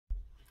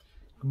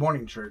Good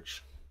morning,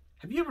 church.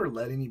 Have you ever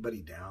let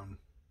anybody down?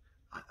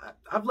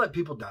 I've let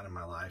people down in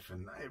my life,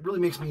 and it really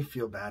makes me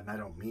feel bad, and I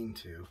don't mean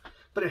to,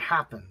 but it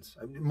happens.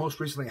 Most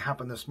recently, it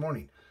happened this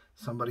morning.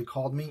 Somebody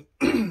called me,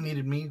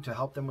 needed me to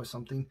help them with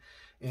something,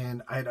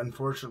 and I had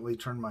unfortunately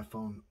turned my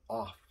phone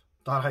off.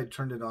 Thought I'd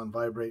turned it on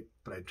vibrate,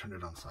 but I turned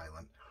it on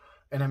silent,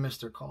 and I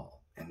missed their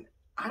call. And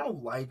I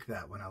don't like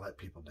that when I let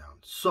people down.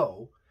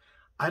 So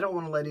I don't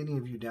want to let any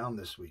of you down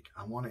this week.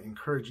 I want to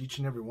encourage each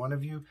and every one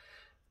of you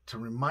to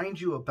remind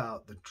you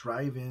about the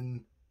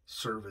drive-in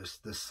service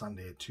this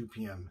Sunday at 2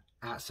 p.m.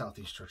 at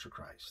Southeast Church of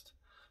Christ.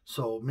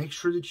 So make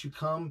sure that you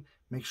come.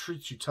 Make sure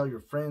that you tell your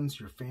friends,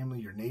 your family,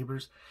 your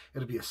neighbors.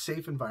 It'll be a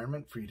safe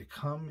environment for you to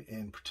come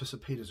and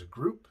participate as a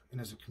group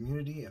and as a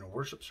community in a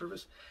worship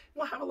service.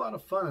 We'll have a lot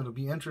of fun. It'll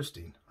be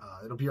interesting.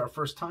 It'll be our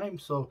first time,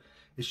 so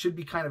it should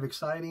be kind of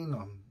exciting.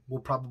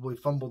 We'll probably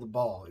fumble the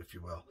ball, if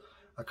you will,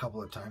 a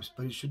couple of times,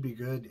 but it should be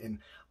good. And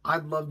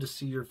I'd love to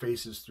see your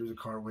faces through the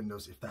car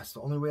windows. If that's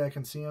the only way I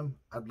can see them,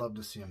 I'd love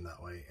to see them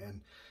that way.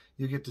 And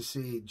you get to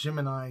see Jim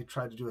and I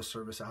try to do a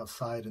service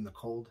outside in the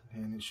cold,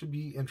 and it should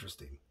be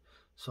interesting.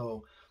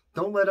 So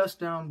don't let us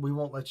down. We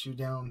won't let you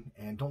down,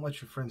 and don't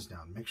let your friends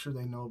down. Make sure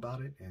they know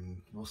about it,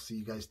 and we'll see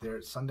you guys there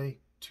at Sunday,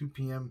 2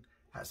 p.m.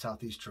 at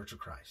Southeast Church of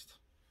Christ.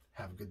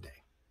 Have a good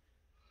day.